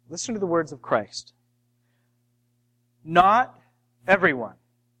Listen to the words of Christ. Not everyone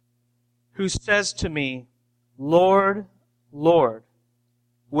who says to me, Lord, Lord,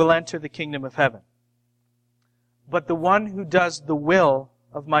 will enter the kingdom of heaven, but the one who does the will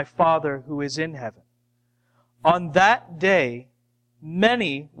of my Father who is in heaven. On that day,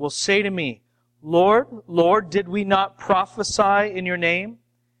 many will say to me, Lord, Lord, did we not prophesy in your name,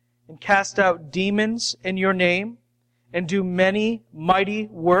 and cast out demons in your name, and do many mighty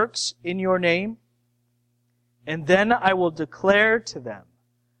works in your name? And then I will declare to them,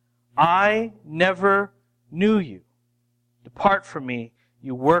 I never knew you. Depart from me,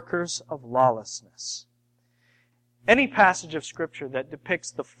 you workers of lawlessness. Any passage of Scripture that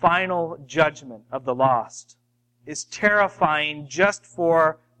depicts the final judgment of the lost is terrifying just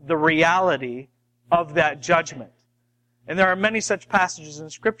for the reality of that judgment. And there are many such passages in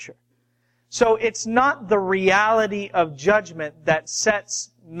Scripture. So it's not the reality of judgment that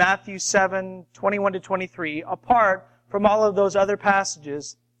sets Matthew 7, 21 to 23 apart from all of those other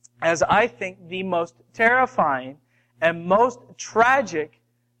passages as I think the most terrifying and most tragic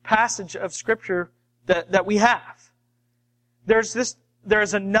passage of Scripture that we have.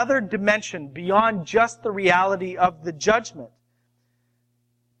 There's another dimension beyond just the reality of the judgment.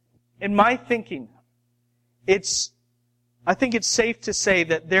 In my thinking, I think it's safe to say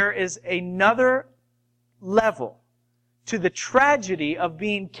that there is another level to the tragedy of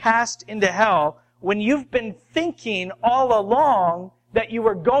being cast into hell when you've been thinking all along that you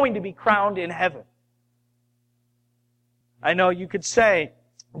were going to be crowned in heaven. I know you could say,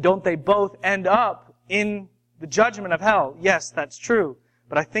 don't they both end up in the judgment of hell? Yes, that's true.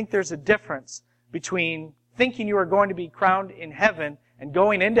 But I think there's a difference between thinking you are going to be crowned in heaven and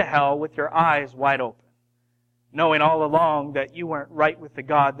going into hell with your eyes wide open, knowing all along that you weren't right with the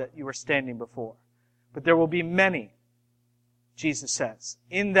God that you were standing before. But there will be many, Jesus says,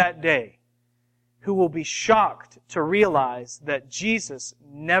 in that day who will be shocked to realize that Jesus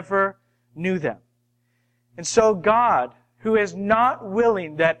never knew them. And so God, who is not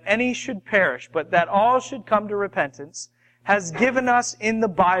willing that any should perish, but that all should come to repentance, has given us in the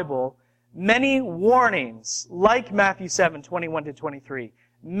Bible many warnings, like Matthew 7, 21 to 23,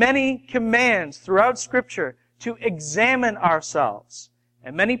 many commands throughout Scripture to examine ourselves,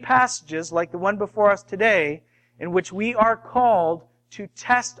 and many passages, like the one before us today, in which we are called to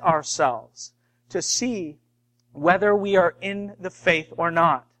test ourselves, to see whether we are in the faith or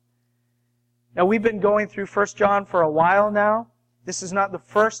not. Now, we've been going through 1 John for a while now. This is not the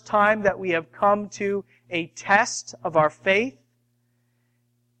first time that we have come to a test of our faith.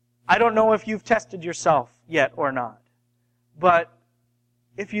 I don't know if you've tested yourself yet or not. But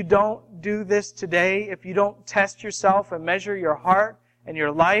if you don't do this today, if you don't test yourself and measure your heart and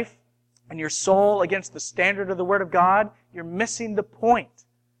your life and your soul against the standard of the Word of God, you're missing the point.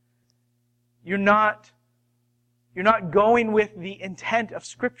 You're not going with the intent of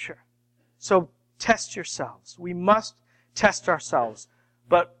Scripture. So test yourselves. We must test ourselves.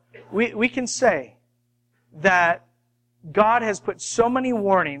 But we can say that God has put so many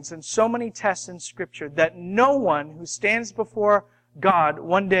warnings and so many tests in Scripture that no one who stands before God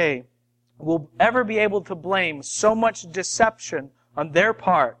one day will ever be able to blame so much deception on their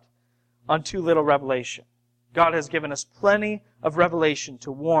part on too little revelation. God has given us plenty of revelation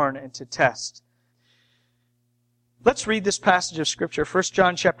to warn and to test. Let's read this passage of Scripture, 1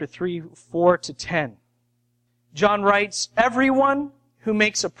 John chapter 3, 4 to 10. John writes, "Everyone who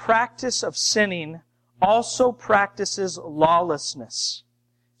makes a practice of sinning also practices lawlessness.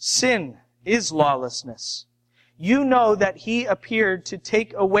 Sin is lawlessness. You know that He appeared to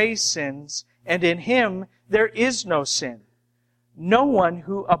take away sins, and in Him there is no sin. No one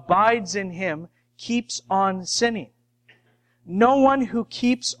who abides in Him keeps on sinning. No one who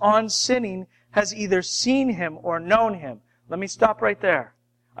keeps on sinning has either seen Him or known Him." Let me stop right there.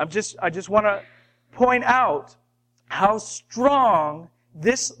 I just want to point out how strong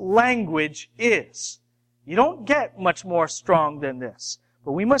this language is. You don't get much more strong than this.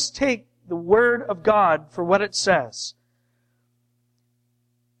 But we must take the Word of God for what it says.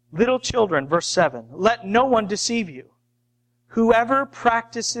 Little children, verse 7, "Let no one deceive you. Whoever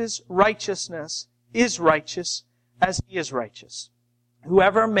practices righteousness is righteous as he is righteous.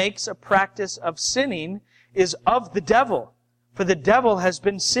 Whoever makes a practice of sinning is of the devil, for the devil has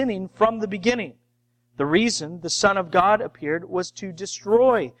been sinning from the beginning. The reason the Son of God appeared was to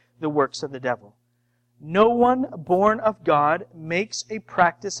destroy the works of the devil. No one born of God makes a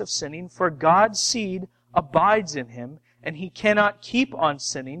practice of sinning, for God's seed abides in him, and he cannot keep on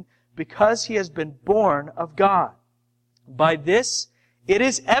sinning because he has been born of God. By this it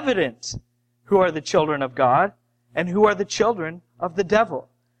is evident who are the children of God and who are the children of the devil.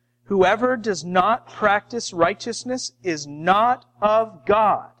 Whoever does not practice righteousness is not of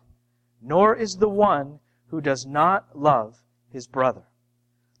God, nor is the one who does not love his brother.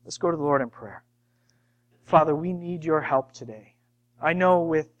 Let's go to the Lord in prayer. Father, we need your help today. I know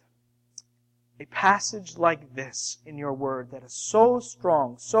with a passage like this in your word that is so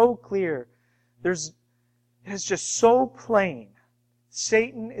strong, so clear, it is just so plain.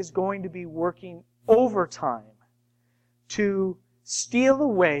 Satan is going to be working overtime to steal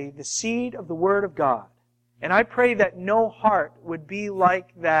away the seed of the Word of God. And I pray that no heart would be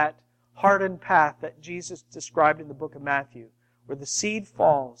like that hardened path that Jesus described in the book of Matthew, where the seed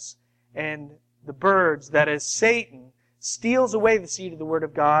falls and the birds, that is Satan, steals away the seed of the Word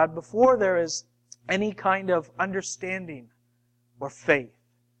of God before there is any kind of understanding or faith.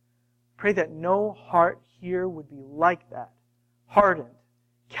 Pray that no heart here would be like that, hardened,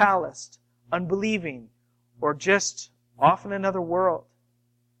 calloused, unbelieving, or just off in another world,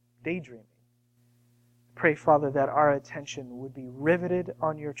 daydreaming. Pray, Father, that our attention would be riveted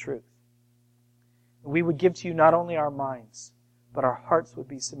on your truth. We would give to you not only our minds, but our hearts would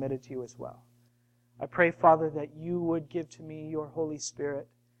be submitted to you as well. I pray, Father, that you would give to me your Holy Spirit,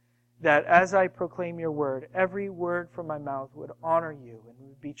 that as I proclaim your word, every word from my mouth would honor you and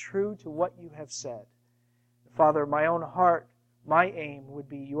would be true to what you have said. Father, my own heart, my aim would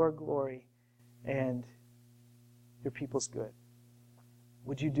be your glory and your people's good.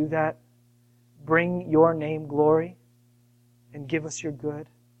 Would you do that? Bring your name glory and give us your good.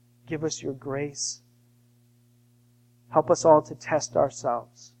 Give us your grace. Help us all to test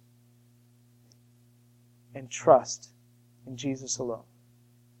ourselves and trust in Jesus alone.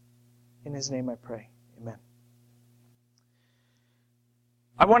 In His name I pray. Amen.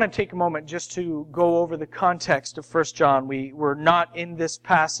 I want to take a moment just to go over the context of 1 John. We were not in this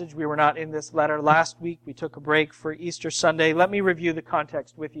passage. We were not in this letter last week. We took a break for Easter Sunday. Let me review the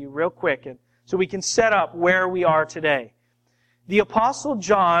context with you real quick so we can set up where we are today. The Apostle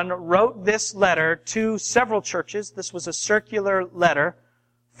John wrote this letter to several churches. This was a circular letter.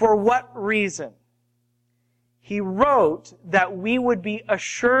 For what reason? He wrote that we would be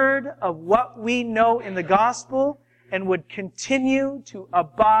assured of what we know in the gospel and would continue to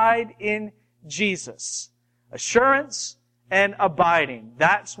abide in Jesus. Assurance and abiding.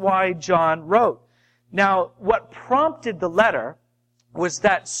 That's why John wrote. Now, what prompted the letter was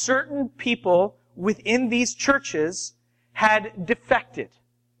that certain people within these churches had defected.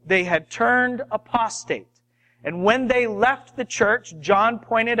 They had turned apostate. And when they left the church, John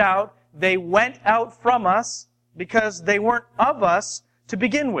pointed out, they went out from us because they weren't of us to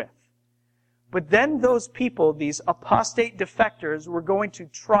begin with. But then those people, these apostate defectors, were going to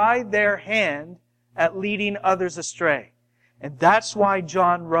try their hand at leading others astray. And that's why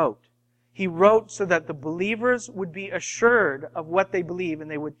John wrote. He wrote so that the believers would be assured of what they believe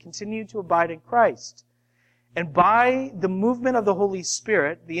and they would continue to abide in Christ. And by the movement of the Holy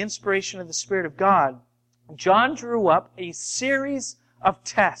Spirit, the inspiration of the Spirit of God, John drew up a series of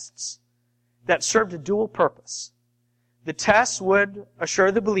tests that served a dual purpose. The tests would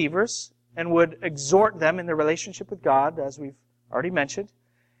assure the believers and would exhort them in their relationship with God, as we've already mentioned.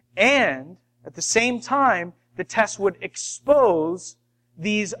 And at the same time, the tests would expose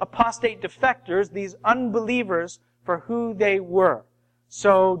these apostate defectors, these unbelievers, for who they were.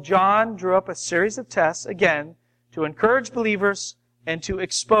 So John drew up a series of tests, again, to encourage believers and to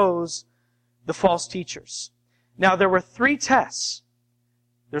expose the false teachers. Now, there were 3 tests.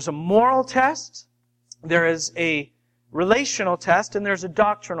 There's a moral test, there is a relational test, and there's a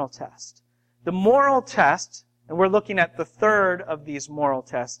doctrinal test. The moral test, and we're looking at the third of these moral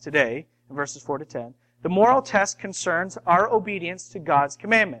tests today, in verses 4 to 10. The moral test concerns our obedience to God's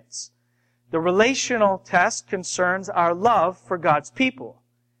commandments. The relational test concerns our love for God's people.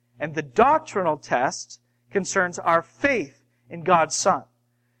 And the doctrinal test concerns our faith in God's Son.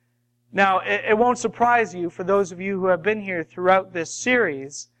 Now, it won't surprise you, for those of you who have been here throughout this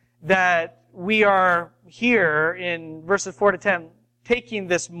series, that we are here in verses 4 to 10 taking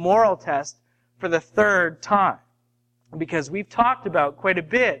this moral test for the third time. Because we've talked about quite a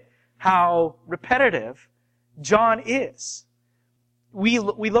bit how repetitive John is. We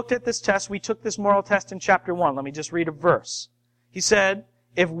looked at this test. We took this moral test in chapter 1. Let me just read a verse. He said,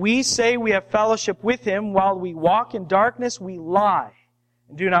 if we say we have fellowship with Him while we walk in darkness, we lie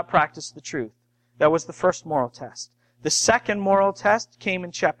and do not practice the truth. That was the first moral test. The second moral test came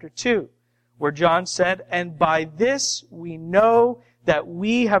in chapter 2, where John said, and by this we know that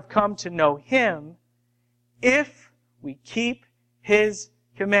we have come to know Him if we keep His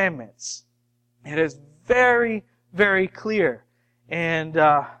commandments. It is very, very clear. And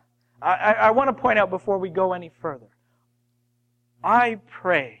I want to point out before we go any further, I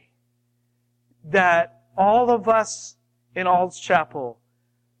pray that all of us in Ald's Chapel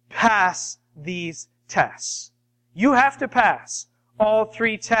pass these tests. You have to pass all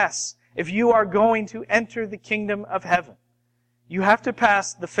 3 tests if you are going to enter the kingdom of heaven. You have to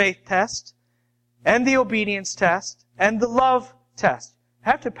pass the faith test, and the obedience test, and the love test.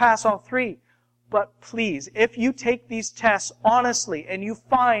 You have to pass all 3. But please, if you take these tests honestly and you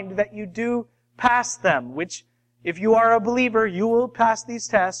find that you do pass them, which if you are a believer, you will pass these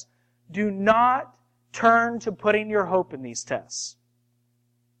tests, do not turn to putting your hope in these tests.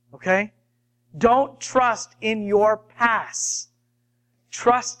 Okay? Don't trust in your pass.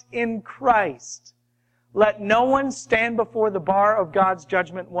 Trust in Christ. Let no one stand before the bar of God's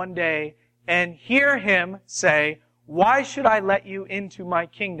judgment one day and hear Him say, "Why should I let you into my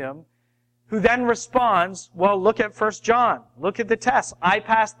kingdom?" Who then responds, "Well, look at 1 John. Look at the test. I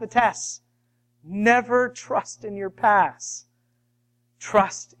passed the tests." Never trust in your pass.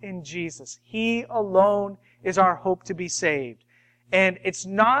 Trust in Jesus. He alone is our hope to be saved. And it's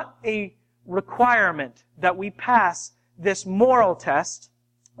not a requirement that we pass this moral test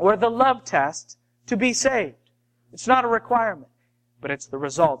or the love test to be saved. It's not a requirement, but it's the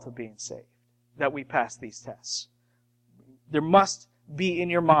result of being saved that we pass these tests. There must be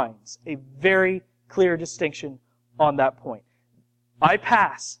in your minds a very clear distinction on that point. I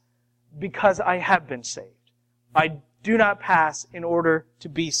pass because I have been saved. I do not pass in order to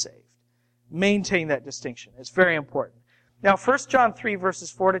be saved. Maintain that distinction. It's very important. Now, 1 John 3, verses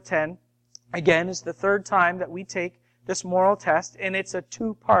 4 to 10, again, is the 3rd time that we take this moral test, and it's a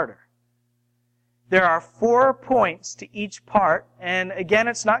 2-parter. There are 4 points to each part, and again,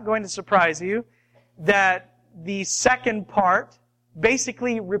 it's not going to surprise you that the second part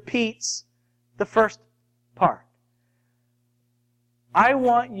basically repeats the first part. I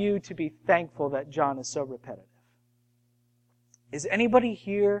want you to be thankful that John is so repetitive. Is anybody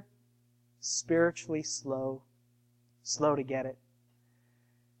here spiritually slow? Slow to get it?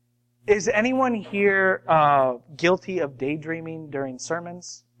 Is anyone here guilty of daydreaming during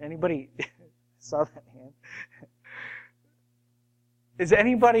sermons? Anybody saw that hand? Is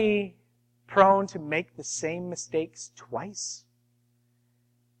anybody prone to make the same mistakes twice?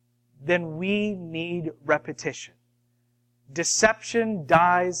 Then we need repetition. Deception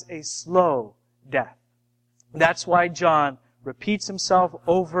dies a slow death. That's why John repeats himself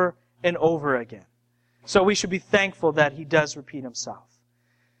over and over again. So we should be thankful that he does repeat himself.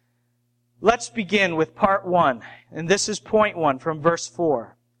 Let's begin with part 1. And this is point 1 from verse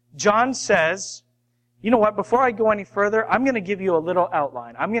 4. John says, you know what, before I go any further, I'm going to give you a little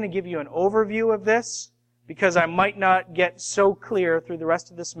outline. I'm going to give you an overview of this because I might not get so clear through the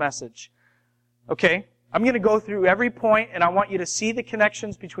rest of this message. Okay? I'm going to go through every point, and I want you to see the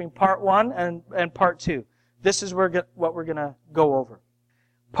connections between part 1 and part 2. This is what we're going to go over.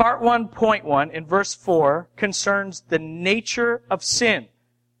 Part 1, point 1, in verse 4, concerns the nature of sin.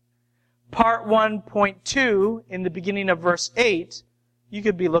 Part 1, point 2, in the beginning of verse 8, you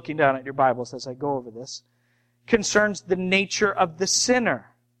could be looking down at your Bibles as I go over this, concerns the nature of the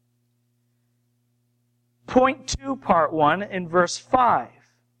sinner. Point 2, part 1, in verse 5,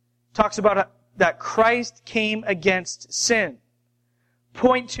 talks about that Christ came against sin.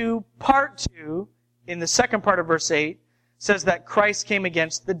 Point 2, part 2, in the second part of verse 8, says that Christ came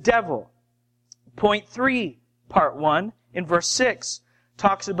against the devil. Point 3, part 1, in verse 6,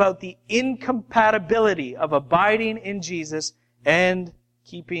 talks about the incompatibility of abiding in Jesus and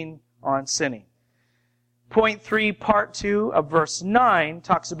keeping on sinning. Point 3, part 2 of verse 9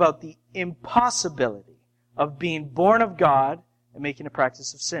 talks about the impossibility of being born of God and making a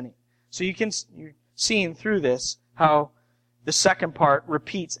practice of sinning. So you're seeing through this how the second part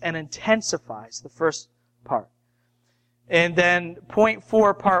repeats and intensifies the first part. And then point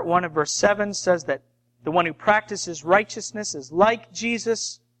 4, part 1 of verse 7 says that the one who practices righteousness is like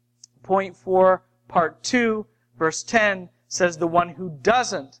Jesus. Point 4, part 2, verse 10 says the one who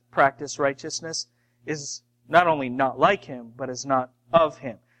doesn't practice righteousness is not only not like him, but is not of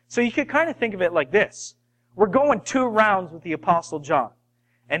him. So you could kind of think of it like this. We're going 2 rounds with the Apostle John.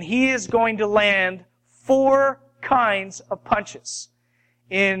 And he is going to land 4 kinds of punches.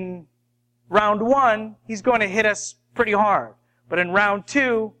 In round 1, he's going to hit us pretty hard. But in round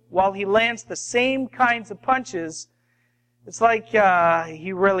 2, while he lands the same kinds of punches, it's like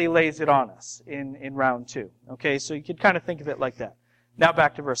he really lays it on us in round 2. Okay, so you could kind of think of it like that. Now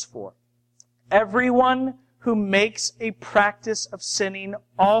back to verse 4. Everyone who makes a practice of sinning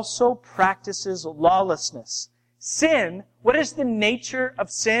also practices lawlessness. Sin, what is the nature of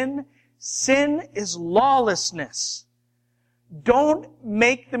sin? Sin is lawlessness. Don't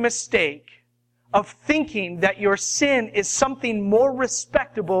make the mistake of thinking that your sin is something more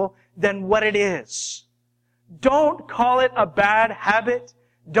respectable than what it is. Don't call it a bad habit.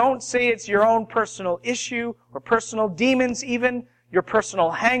 Don't say it's your own personal issue or personal demons even, your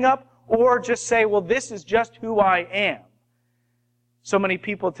personal hang-up, or just say, well, this is just who I am. So many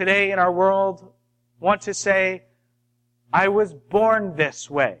people today in our world want to say, I was born this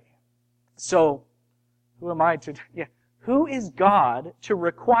way. So, who am I to... Who is God to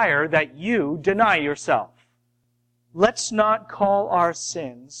require that you deny yourself? Let's not call our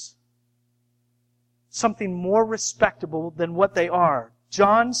sins something more respectable than what they are.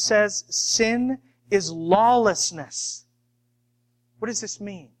 John says sin is lawlessness. What does this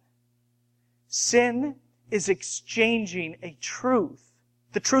mean? Sin is exchanging a truth,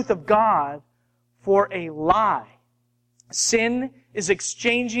 the truth of God, for a lie. Sin is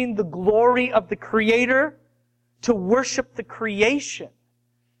exchanging the glory of the Creator to worship the creation.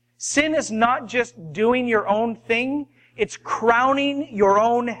 Sin is not just doing your own thing, it's crowning your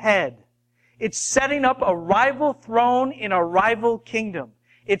own head. It's setting up a rival throne in a rival kingdom.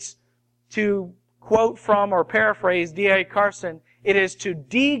 It's, to quote from or paraphrase D.A. Carson, it is to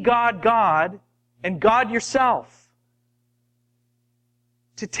de-God God and God yourself.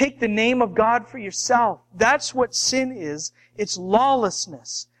 To take the name of God for yourself. That's what sin is. It's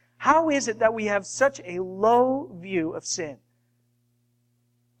lawlessness. How is it that we have such a low view of sin?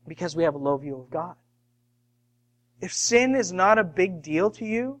 Because we have a low view of God. If sin is not a big deal to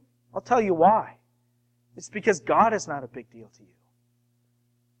you, I'll tell you why. It's because God is not a big deal to you.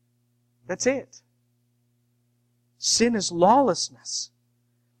 That's it. Sin is lawlessness.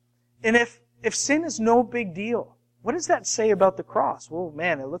 And if sin is no big deal, what does that say about the cross? Well,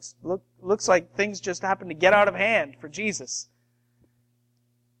 man, it looks like things just happened to get out of hand for Jesus.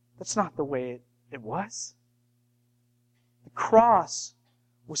 That's not the way it was. The cross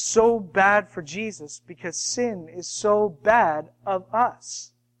was so bad for Jesus because sin is so bad of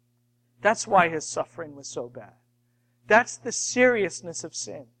us. That's why His suffering was so bad. That's the seriousness of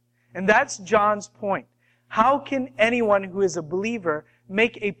sin. And that's John's point. How can anyone who is a believer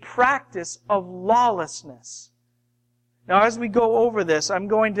make a practice of lawlessness? Now, as we go over this, I'm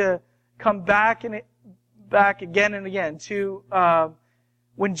going to come back again and again to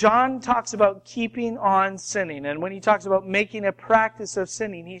when John talks about keeping on sinning, and when he talks about making a practice of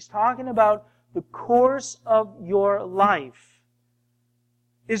sinning, he's talking about the course of your life.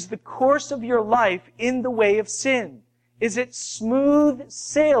 Is the course of your life in the way of sin? Is it smooth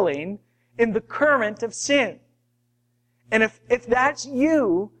sailing in the current of sin? And if that's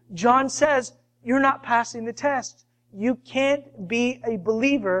you, John says, you're not passing the test. You can't be a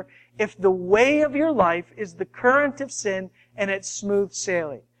believer if the way of your life is the current of sin and it's smooth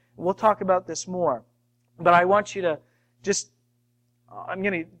sailing. We'll talk about this more. But I want you to I'm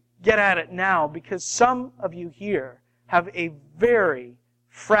going to get at it now because some of you here have a very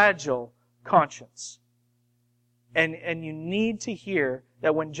fragile conscience. And you need to hear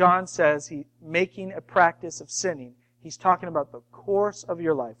that when John says he's making a practice of sinning, he's talking about the course of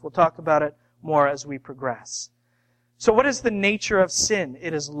your life. We'll talk about it more as we progress. So what is the nature of sin?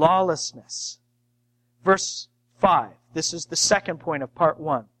 It is lawlessness. Verse 5. This is the second point of part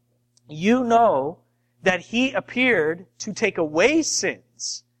 1. You know that He appeared to take away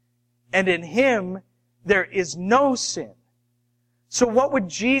sins, and in Him there is no sin. So what would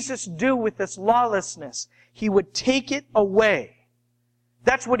Jesus do with this lawlessness? He would take it away.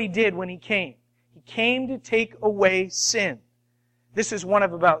 That's what He did when He came. He came to take away sin. This is one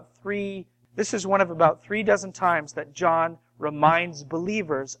of about 3 dozen times that John reminds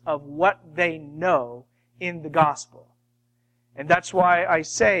believers of what they know in the gospel. And that's why I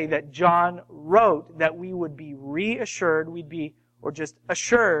say that John wrote that we would be reassured, or just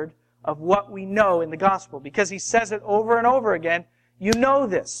assured of what we know in the gospel. Because he says it over and over again. You know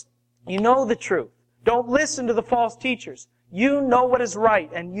this. You know the truth. Don't listen to the false teachers. You know what is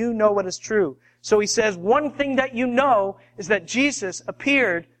right and you know what is true. So he says, one thing that you know is that Jesus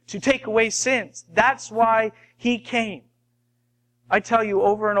appeared to take away sins. That's why He came. I tell you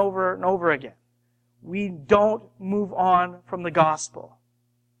over and over and over again, we don't move on from the gospel.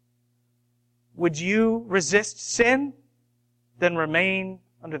 Would you resist sin? Then remain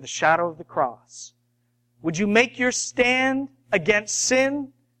under the shadow of the cross. Would you make your stand against sin?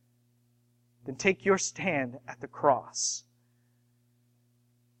 Then take your stand at the cross.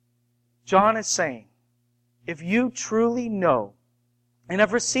 John is saying, if you truly know and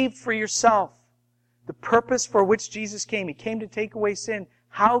have received for yourself the purpose for which Jesus came, He came to take away sin,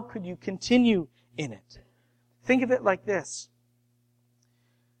 how could you continue in it? Think of it like this.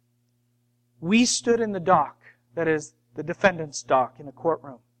 We stood in the dock, that is, the defendant's dock in a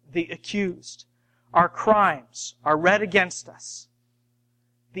courtroom, the accused. our crimes are read against us,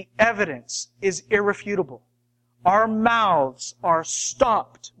 the evidence is irrefutable. Our mouths are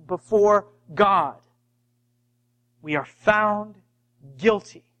stopped before God. We are found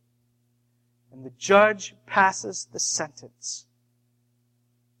guilty. And the judge passes the sentence.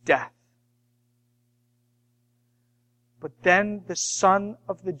 Death. But then the son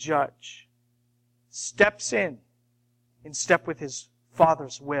of the judge steps in step with his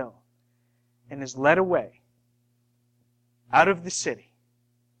Father's will, and is led away out of the city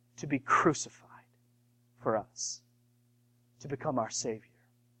to be crucified for us, to become our Savior.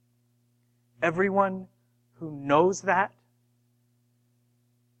 Everyone who knows that,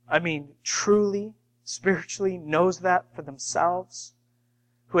 truly, spiritually knows that for themselves,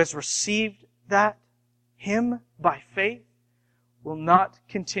 who has received that, Him by faith, will not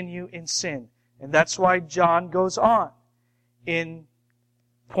continue in sin. And that's why John goes on in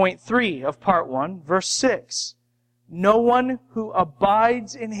point 3 of part 1, verse 6. No one who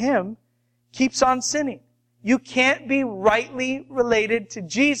abides in Him keeps on sinning. You can't be rightly related to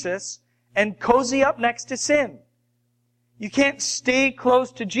Jesus and cozy up next to sin. You can't stay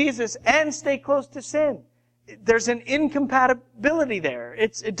close to Jesus and stay close to sin. There's an incompatibility there.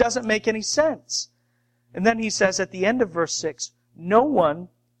 It doesn't make any sense. And then he says at the end of verse 6, no one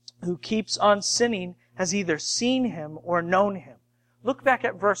who keeps on sinning has either seen Him or known Him. Look back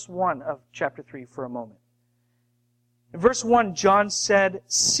at verse 1 of chapter 3 for a moment. In verse 1, John said,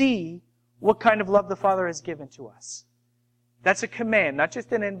 see what kind of love the Father has given to us. That's a command, not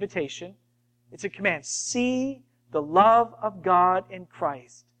just an invitation. It's a command. See the love of God in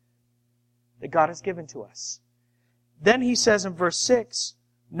Christ that God has given to us. Then he says in verse 6,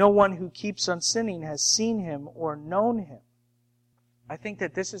 no one who keeps on sinning has seen Him or known Him. I think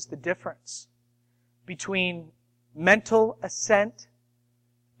that this is the difference between mental assent,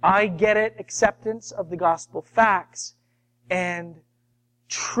 I get it, acceptance of the gospel facts, and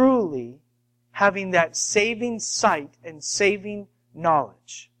truly having that saving sight and saving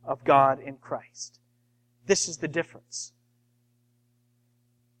knowledge of God in Christ. This is the difference.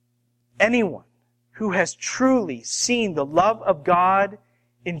 Anyone who has truly seen the love of God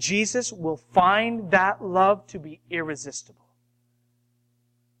in Jesus will find that love to be irresistible.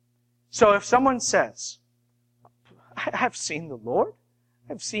 So if someone says, I've seen the Lord,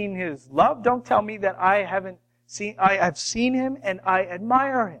 I've seen His love, don't tell me that I've seen Him and I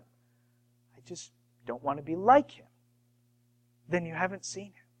admire Him. I just don't want to be like Him. Then you haven't seen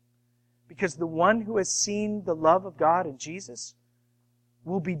Him. Because the one who has seen the love of God in Jesus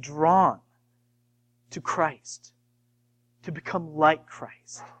will be drawn to Christ, to become like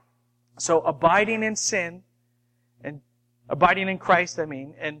Christ. So abiding in sin, and abiding in Christ,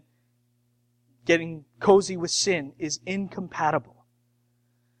 and getting cozy with sin is incompatible.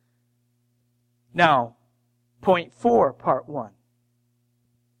 Now, point 4, part 1.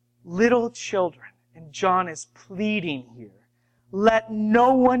 Little children, and John is pleading here, let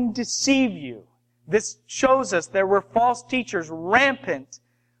no one deceive you. This shows us there were false teachers rampant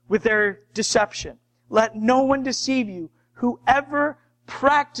with their deception. Let no one deceive you. Whoever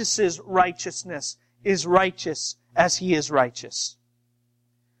practices righteousness is righteous as he is righteous.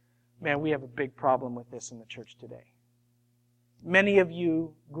 Man, we have a big problem with this in the church today. Many of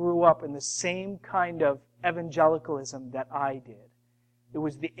you grew up in the same kind of evangelicalism that I did. It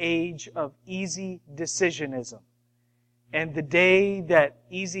was the age of easy decisionism. And the day that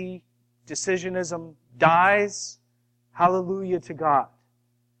easy decisionism dies, hallelujah to God.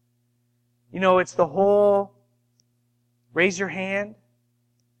 You know, it's the whole raise your hand,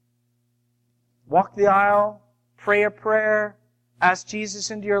 walk the aisle, pray a prayer, ask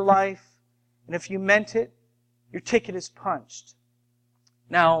Jesus into your life, and if you meant it, your ticket is punched.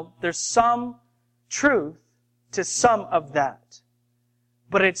 Now, there's some truth to some of that,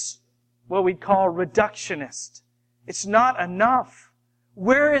 but it's what we'd call reductionist. It's not enough.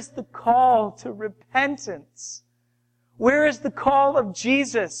 Where is the call to repentance? Where is the call of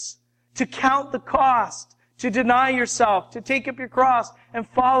Jesus to count the cost, to deny yourself, to take up your cross and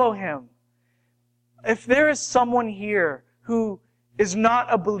follow Him? If there is someone here who is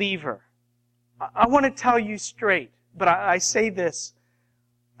not a believer, I want to tell you straight, but I say this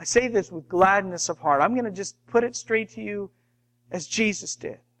with gladness of heart. I'm going to just put it straight to you as Jesus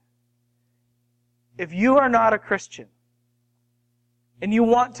did. If you are not a Christian, and you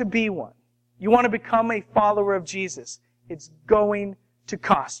want to be one, you want to become a follower of Jesus, it's going to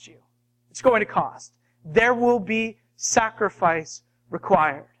cost you. It's going to cost. There will be sacrifice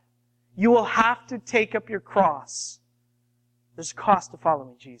required. You will have to take up your cross. There's a cost to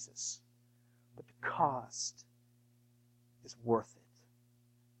following Jesus. But the cost is worth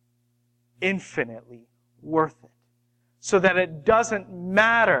it. infinitely worth it. So that it doesn't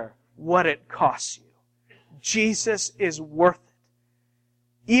matter what it costs you. Jesus is worth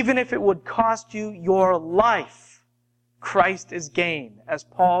it. Even if it would cost you your life, Christ is gain, as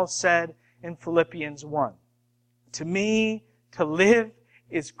Paul said in Philippians 1. To me, to live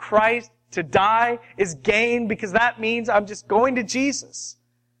is Christ. To die is gain, because that means I'm just going to Jesus.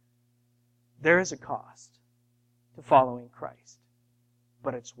 There is a cost to following Christ,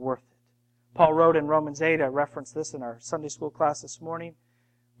 but it's worth it. Paul wrote in Romans 8, I referenced this in our Sunday school class this morning.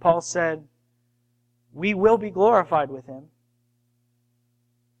 Paul said, we will be glorified with Him,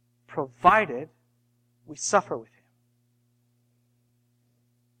 provided we suffer with Him.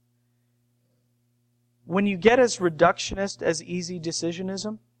 When you get as reductionist as easy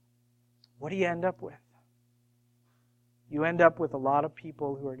decisionism, what do you end up with? You end up with a lot of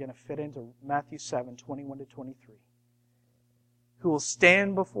people who are going to fit into Matthew 7, 21 to 23, who will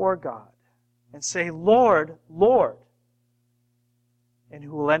stand before God and say, Lord, Lord, and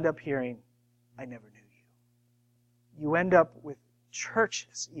who will end up hearing, I never knew you. You end up with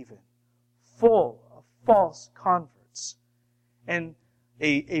churches even full of false converts and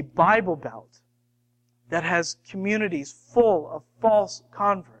a Bible Belt that has communities full of false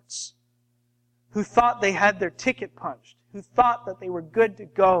converts who thought they had their ticket punched, who thought that they were good to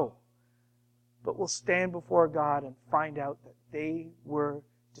go, but will stand before God and find out that they were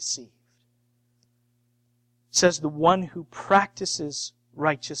deceived. It says, the one who practices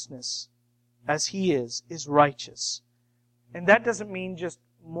righteousness as he is righteous. And that doesn't mean just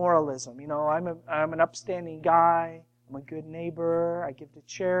moralism. You know, I'm an upstanding guy, I'm a good neighbor, I give to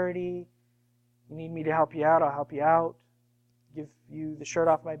charity. You need me to help you out, I'll help you out. Give you the shirt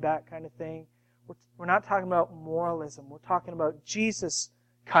off my back kind of thing. We're not talking about moralism. We're talking about Jesus'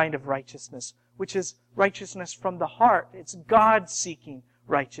 kind of righteousness, which is righteousness from the heart. It's God-seeking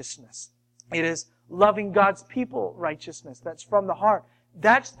righteousness. It is loving God's people righteousness. That's from the heart.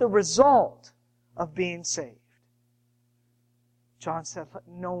 That's the result of being saved. John said, let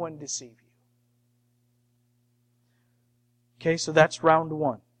no one deceive you. Okay, so that's round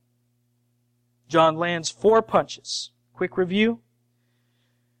one. John lands 4 punches. Quick review.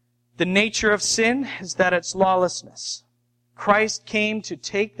 The nature of sin is that it's lawlessness. Christ came to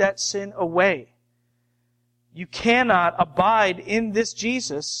take that sin away. You cannot abide in this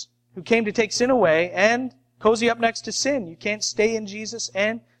Jesus who came to take sin away and cozy up next to sin. You can't stay in Jesus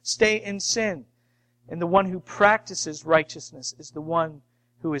and stay in sin. And the one who practices righteousness is the one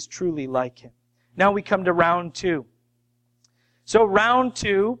who is truly like Him. Now we come to round 2. So round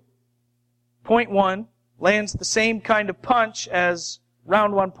 2, point 1, lands the same kind of punch as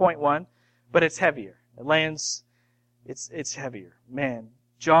round 1.1, but it's heavier. It lands, it's heavier. Man,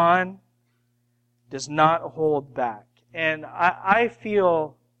 John does not hold back. And I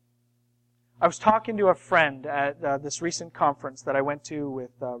feel, I was talking to a friend at this recent conference that I went to with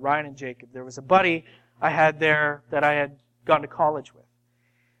Ryan and Jacob. There was a buddy I had there that I had gone to college with.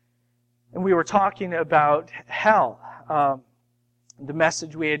 And we were talking about hell. The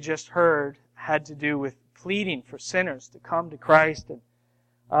message we had just heard had to do with pleading for sinners to come to Christ. And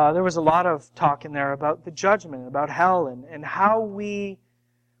there was a lot of talk in there about the judgment, about hell, and how we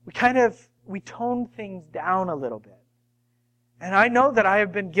tone things down a little bit. And I know that I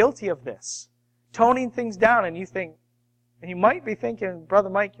have been guilty of this. Toning things down, and you might be thinking, Brother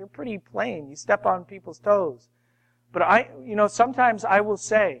Mike, you're pretty plain. You step on people's toes. But sometimes I will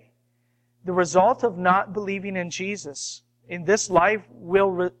say, the result of not believing in Jesus in this life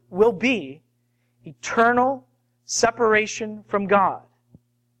will be eternal separation from God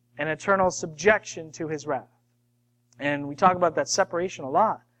and eternal subjection to His wrath. And we talk about that separation a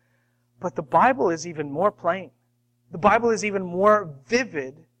lot. But the Bible is even more plain. The Bible is even more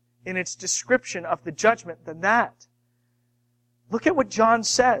vivid in its description of the judgment than that. Look at what John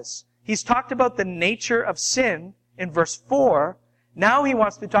says. He's talked about the nature of sin in verse 4. Now he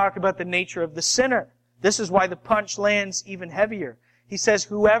wants to talk about the nature of the sinner. This is why the punch lands even heavier. He says,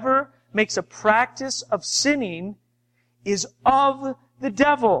 whoever makes a practice of sinning is of the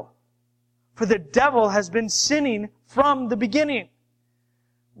devil. For the devil has been sinning from the beginning.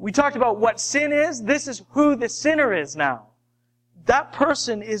 We talked about what sin is. This is who the sinner is now. That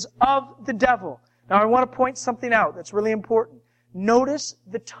person is of the devil. Now I want to point something out that's really important. Notice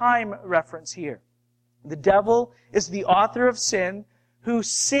the time reference here. The devil is the author of sin who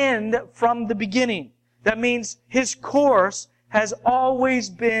sinned from the beginning. That means his course has always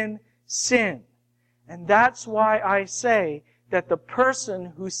been sin. And that's why I say that the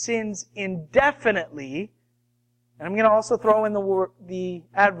person who sins indefinitely, and I'm going to also throw in the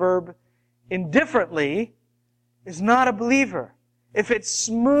adverb indifferently, is not a believer. If it's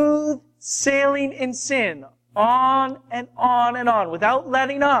smooth sailing in sin on and on and on without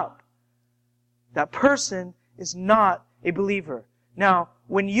letting up, that person is not a believer. Now,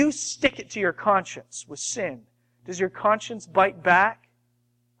 when you stick it to your conscience with sin, does your conscience bite back?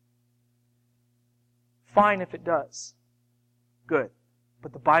 Fine if it does. Good.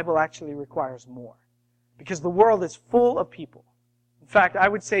 But the Bible actually requires more. Because the world is full of people. In fact, I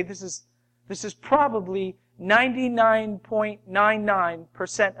would say this is probably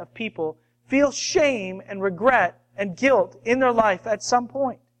 99.99% of people feel shame and regret and guilt in their life at some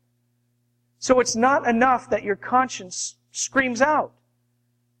point. So it's not enough that your conscience screams out.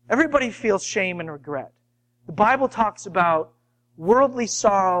 Everybody feels shame and regret. The Bible talks about worldly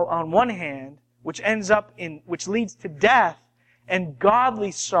sorrow on one hand, which leads to death, and godly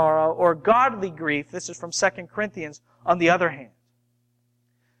sorrow or godly grief, this is from 2 Corinthians, on the other hand.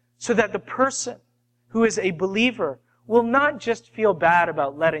 So that the person who is a believer will not just feel bad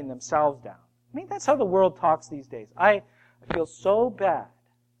about letting themselves down. I mean, that's how the world talks these days. I feel so bad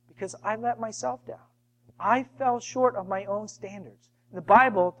because I let myself down. I fell short of my own standards. And the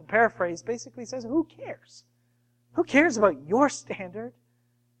Bible, to paraphrase, basically says, who cares? Who cares about your standard?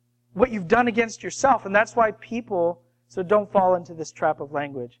 What you've done against yourself. And that's why people, so don't fall into this trap of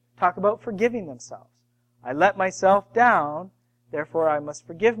language, talk about forgiving themselves. I let myself down, therefore I must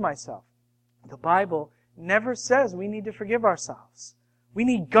forgive myself. The Bible never says we need to forgive ourselves. We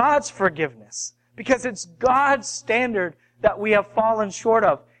need God's forgiveness because it's God's standard that we have fallen short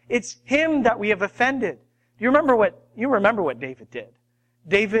of. It's Him that we have offended. You remember what David did.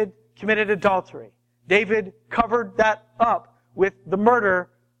 David committed adultery. David covered that up with the murder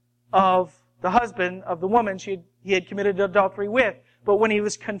of the husband of the woman he had committed adultery with. But when he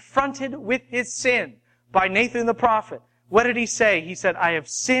was confronted with his sin by Nathan the prophet, what did he say? He said, I have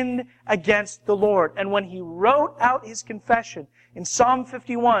sinned against the Lord. And when he wrote out his confession in Psalm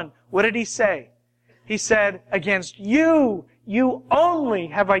 51, what did he say? He said, against you only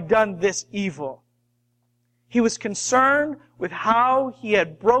have I done this evil. He was concerned with how he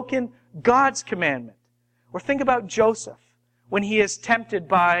had broken God's commandment. Or think about Joseph when he is tempted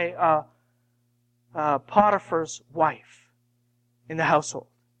by Potiphar's wife in the household.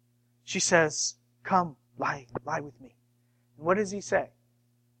 She says, come, lie with me. And what does he say?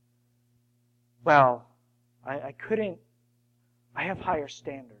 Well, I have higher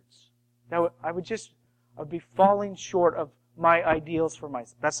standards. I would be falling short of my ideals for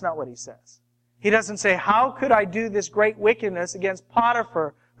myself. That's not what he says. He doesn't say, how could I do this great wickedness against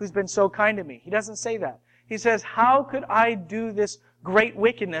Potiphar, who's been so kind to me? He doesn't say that. He says, how could I do this great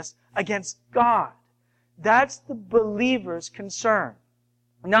wickedness against God? That's the believer's concern.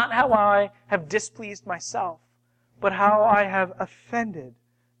 Not how I have displeased myself, but how I have offended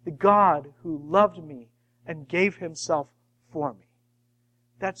the God who loved me and gave Himself for me.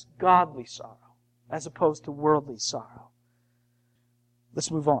 That's godly sorrow, as opposed to worldly sorrow. Let's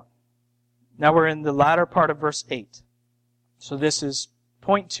move on. Now we're in the latter part of verse 8. So this is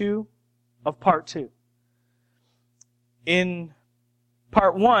point 2 of part 2. In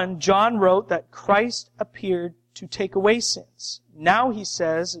part 1, John wrote that Christ appeared to take away sins. Now he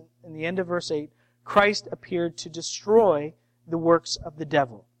says, in the end of verse 8, Christ appeared to destroy the works of the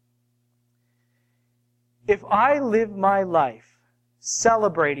devil. If I live my life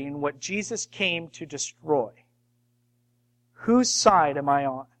celebrating what Jesus came to destroy, whose side am I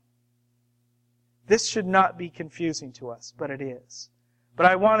on? This should not be confusing to us, but it is. But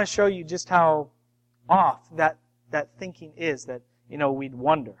I want to show you just how off that thinking is, that, we'd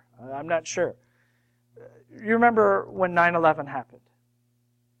wonder. I'm not sure. You remember when 9/11 happened?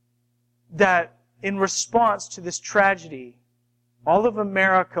 That in response to this tragedy, all of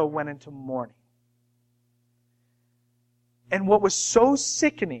America went into mourning. And what was so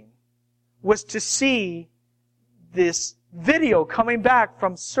sickening was to see this video coming back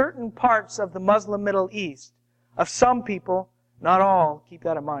from certain parts of the Muslim Middle East of some people, not all, keep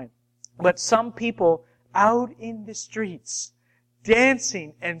that in mind, but some people out in the streets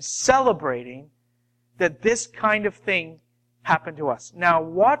dancing and celebrating that this kind of thing happened to us. Now,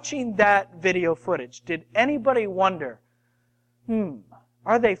 watching that video footage, did anybody wonder,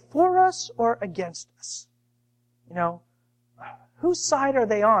 are they for us or against us? Whose side are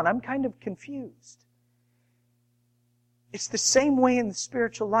they on? I'm kind of confused. It's the same way in the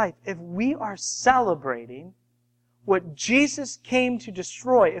spiritual life. If we are celebrating what Jesus came to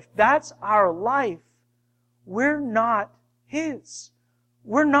destroy, if that's our life, we're not His.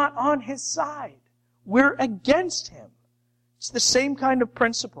 We're not on His side. We're against Him. It's the same kind of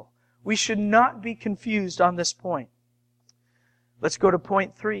principle. We should not be confused on this point. Let's go to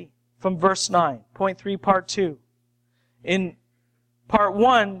point 3 from verse 9. Point 3, part 2. In Part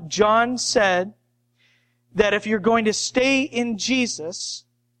 1, John said that if you're going to stay in Jesus,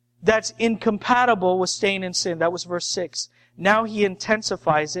 that's incompatible with staying in sin. That was verse 6. Now he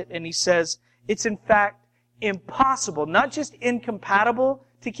intensifies it and he says, it's in fact impossible, not just incompatible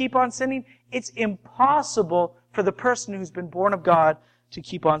to keep on sinning, it's impossible for the person who's been born of God to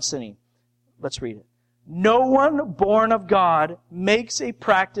keep on sinning. Let's read it. No one born of God makes a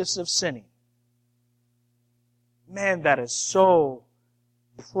practice of sinning. Man, that is so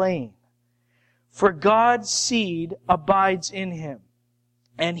plain. For God's seed abides in him,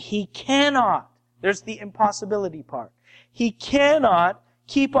 and he cannot, there's the impossibility part, he cannot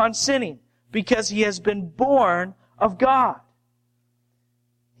keep on sinning because he has been born of God.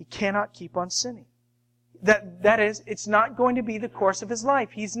 He cannot keep on sinning. That is, it's not going to be the course of his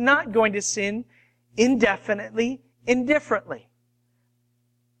life. He's not going to sin indefinitely, indifferently.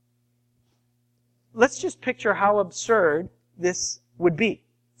 Let's just picture how absurd this would be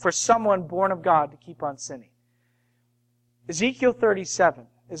for someone born of God to keep on sinning. Ezekiel 37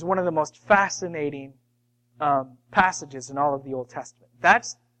 is one of the most fascinating passages in all of the Old Testament.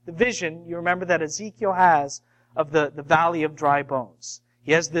 That's the vision, you remember, that Ezekiel has of the valley of dry bones.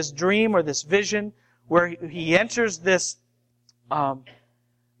 He has this dream or this vision where he enters this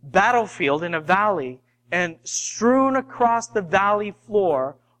battlefield in a valley, and strewn across the valley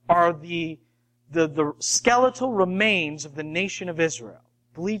floor are the skeletal remains of the nation of Israel,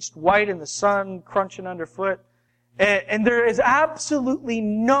 bleached white in the sun, crunching underfoot. And there is absolutely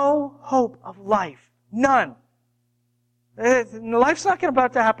no hope of life. None. Life's not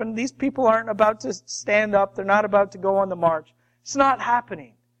about to happen. These people aren't about to stand up. They're not about to go on the march. It's not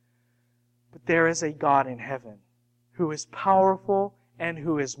happening. But there is a God in heaven who is powerful and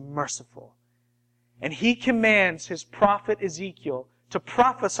who is merciful. And he commands his prophet Ezekiel to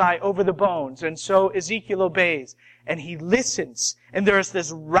prophesy over the bones. And so Ezekiel obeys. And he listens. And there is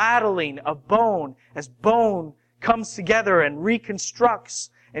this rattling of bone as bone comes together and reconstructs,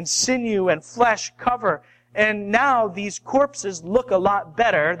 and sinew and flesh cover. And now these corpses look a lot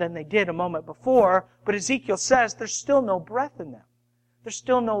better than they did a moment before, but Ezekiel says there's still no breath in them. There's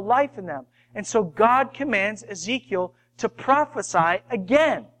still no life in them. And so God commands Ezekiel to prophesy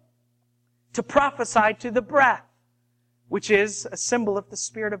again. To prophesy to the breath, which is a symbol of the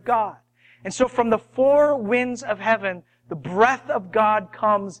Spirit of God. And so from the four winds of heaven, the breath of God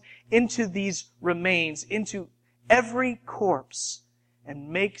comes into these remains, into every corpse, and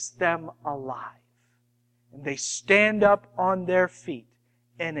makes them alive. And they stand up on their feet,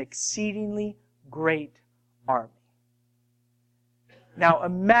 an exceedingly great army. Now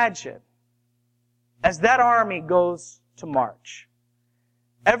imagine, as that army goes to march,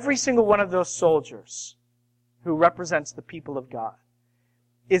 every single one of those soldiers who represents the people of God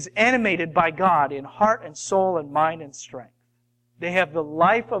is animated by God in heart and soul and mind and strength. They have the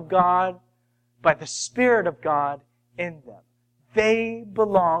life of God by the Spirit of God in them. They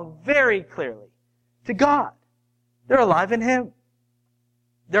belong very clearly to God. They're alive in Him.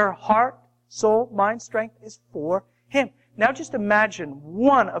 Their heart, soul, mind, strength is for Him. Now just imagine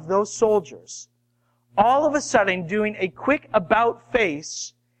one of those soldiers all of a sudden doing a quick about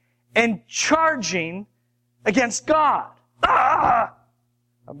face and charging against God. Ah!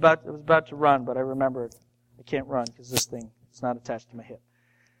 I was about to run, but I remembered I can't run because this thing is not attached to my hip.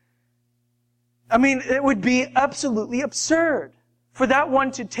 I mean, it would be absolutely absurd for that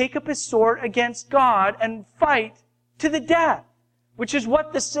one to take up his sword against God and fight to the death, which is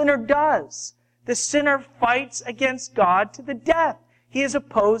what the sinner does. The sinner fights against God to the death. He is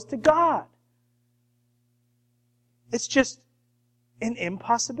opposed to God. It's just an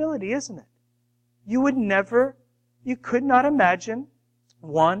impossibility, isn't it? You could not imagine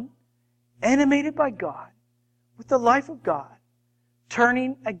one animated by God, with the life of God,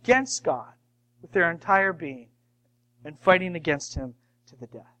 turning against God with their entire being and fighting against Him to the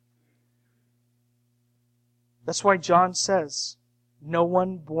death. That's why John says, no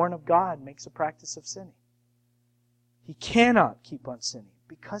one born of God makes a practice of sinning. He cannot keep on sinning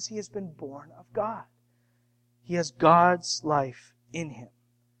because he has been born of God. He has God's life in him.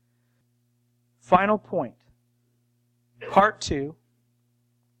 Final point. Part 2,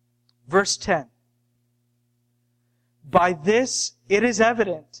 verse 10. By this it is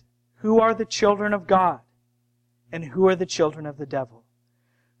evident who are the children of God and who are the children of the devil.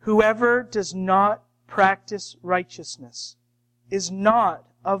 Whoever does not practice righteousness is not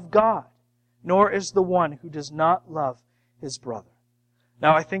of God, nor is the one who does not love his brother.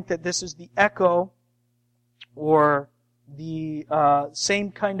 Now I think that this is the echo or the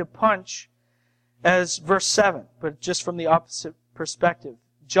same kind of punch as verse 7, but just from the opposite perspective.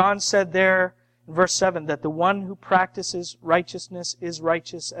 John said there in Verse 7, that the one who practices righteousness is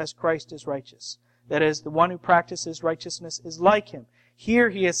righteous as Christ is righteous. That is, the one who practices righteousness is like him. Here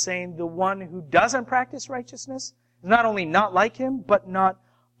he is saying the one who doesn't practice righteousness is not only not like him, but not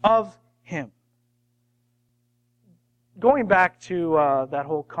of him. Going back to that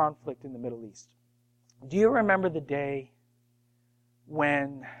whole conflict in the Middle East, do you remember the day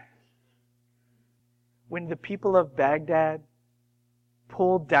when the people of Baghdad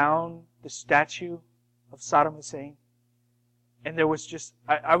pulled down the statue of Saddam Hussein? And there was just,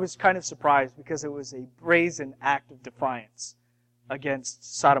 I was kind of surprised because it was a brazen act of defiance against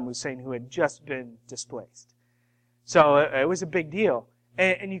Saddam Hussein, who had just been displaced. So it was a big deal.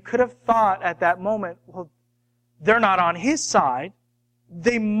 And you could have thought at that moment, well, they're not on his side.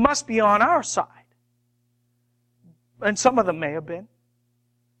 They must be on our side. And some of them may have been.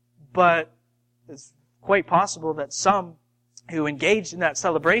 But it's quite possible that some who engaged in that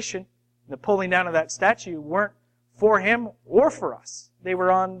celebration, the pulling down of that statue, weren't for him or for us. They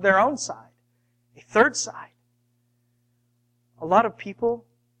were on their own side. A third side. A lot of people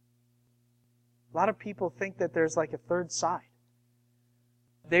think that there's like a third side.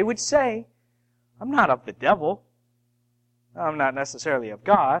 They would say, I'm not of the devil. I'm not necessarily of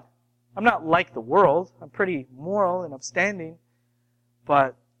God. I'm not like the world. I'm pretty moral and upstanding.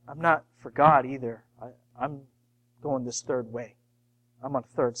 But I'm not for God either. I'm going this third way. I'm on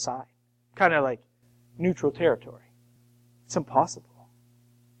the third side. Kind of like neutral territory. It's impossible.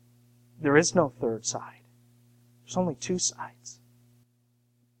 There is no third side. There's only two sides.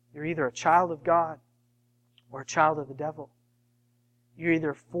 You're either a child of God or a child of the devil. You're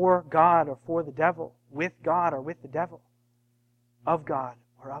either for God or for the devil, with God or with the devil, of God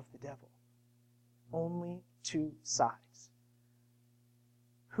or of the devil. Only two sides.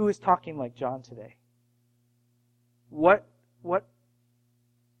 Who is talking like John today? What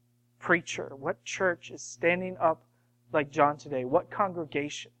preacher, what church is standing up like John today? What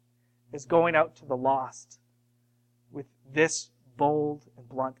congregation is going out to the lost with this bold and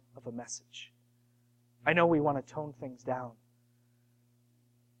blunt of a message? I know we want to tone things down,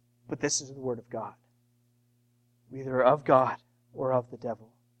 but this is the Word of God. Either of God or of the devil.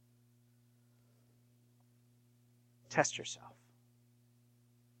 Test yourself.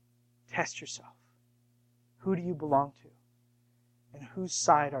 Test yourself. Who do you belong to? And whose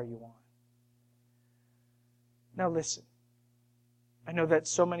side are you on? Now listen. I know that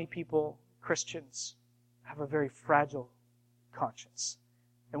so many people, Christians, have a very fragile conscience.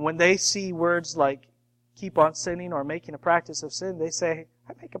 And when they see words like keep on sinning or making a practice of sin, they say,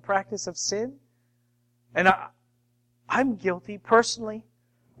 I make a practice of sin? And I'm guilty personally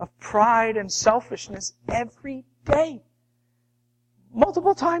of pride and selfishness every day.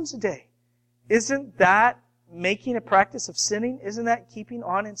 Multiple times a day. Isn't that making a practice of sinning? Isn't that keeping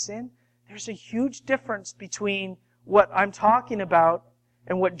on in sin? There's a huge difference between what I'm talking about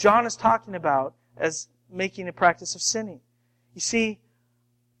and what John is talking about as making a practice of sinning. You see,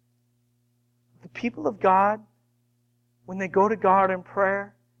 the people of God, when they go to God in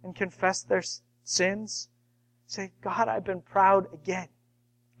prayer and confess their sins, say, God, I've been proud again.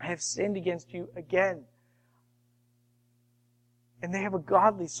 I have sinned against you again. And they have a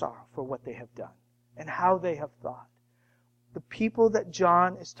godly sorrow for what they have done and how they have thought. The people that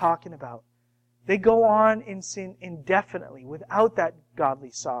John is talking about, they go on in sin indefinitely without that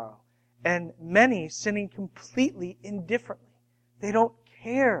godly sorrow. And many sinning completely indifferently. They don't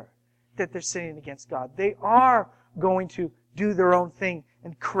care that they're sinning against God. They are going to do their own thing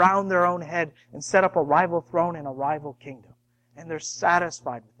and crown their own head and set up a rival throne and a rival kingdom. And they're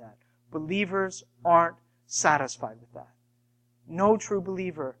satisfied with that. Believers aren't satisfied with that. No true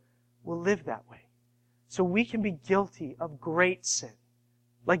believer will live that way. So we can be guilty of great sin,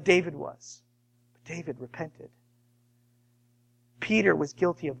 like David was. But David repented. Peter was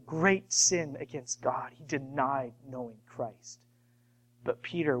guilty of great sin against God. He denied knowing Christ. But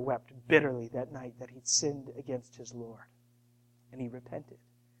Peter wept bitterly that night that he'd sinned against his Lord. And he repented.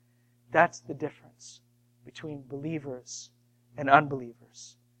 That's the difference between believers and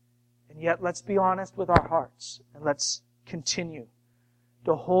unbelievers. And yet, let's be honest with our hearts. And let's continue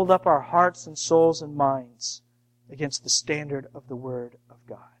to hold up our hearts and souls and minds against the standard of the Word of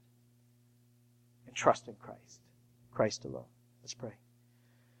God. And trust in Christ. Christ alone. Let's pray.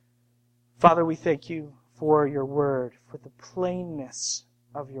 Father, we thank you for your Word, for the plainness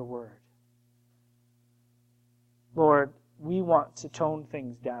of your Word. Lord, we want to tone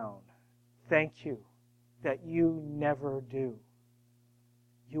things down. Thank you that you never do.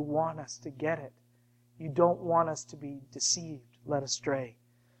 You want us to get it. You don't want us to be deceived, led astray.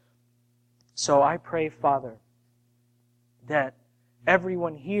 So I pray, Father, that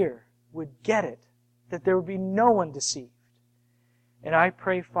everyone here would get it, that there would be no one deceived. And I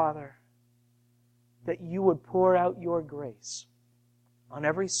pray, Father, that you would pour out your grace on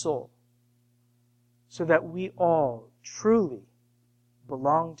every soul so that we all truly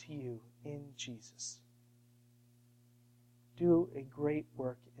belong to you in Jesus. Do a great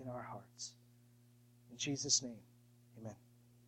work in our hearts. In Jesus' name, amen.